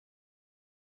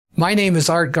My name is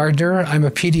Art Gardiner. I'm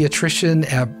a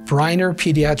pediatrician at Bryner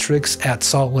Pediatrics at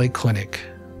Salt Lake Clinic.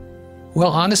 Well,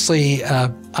 honestly,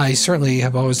 I certainly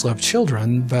have always loved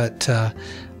children, but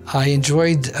I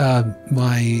enjoyed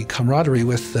my camaraderie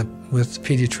with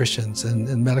pediatricians.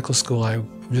 In medical school, I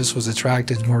just was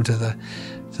attracted more to the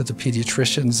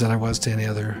pediatricians than I was to any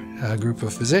other group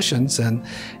of physicians, and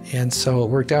so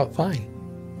it worked out fine.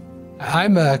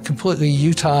 I'm a completely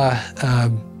Utah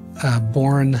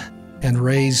born and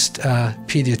raised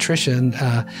pediatrician.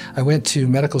 I went to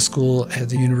medical school at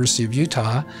the University of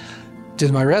Utah,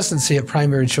 did my residency at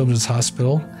Primary Children's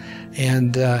Hospital,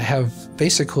 and have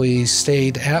basically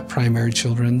stayed at Primary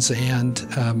Children's and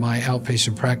my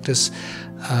outpatient practice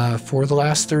for the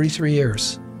last 33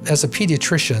 years. As a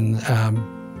pediatrician,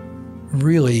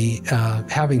 really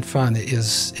having fun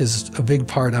is a big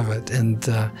part of it, and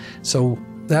so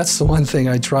that's the one thing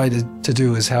I try to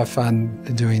do, is have fun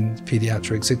doing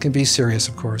pediatrics. It can be serious,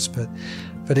 of course, but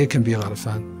it can be a lot of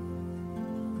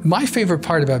fun. My favorite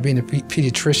part about being a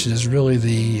pediatrician is really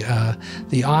the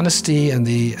honesty and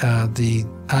the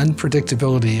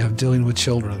unpredictability of dealing with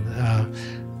children.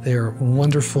 They're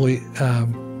wonderfully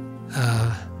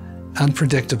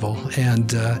unpredictable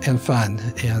and fun,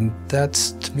 and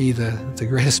that's, to me, the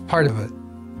greatest part of it.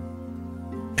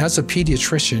 As a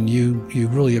pediatrician, you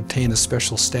really obtain a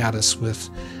special status with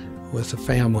a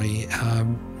family.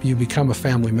 You become a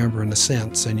family member in a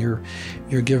sense, and you're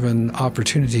given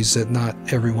opportunities that not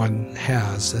everyone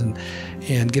has, and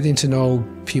getting to know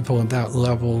people at that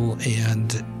level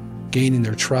and gaining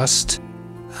their trust,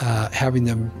 having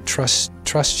them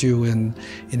trust you in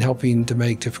helping to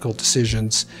make difficult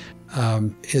decisions,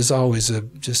 is always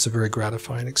just a very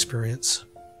gratifying experience.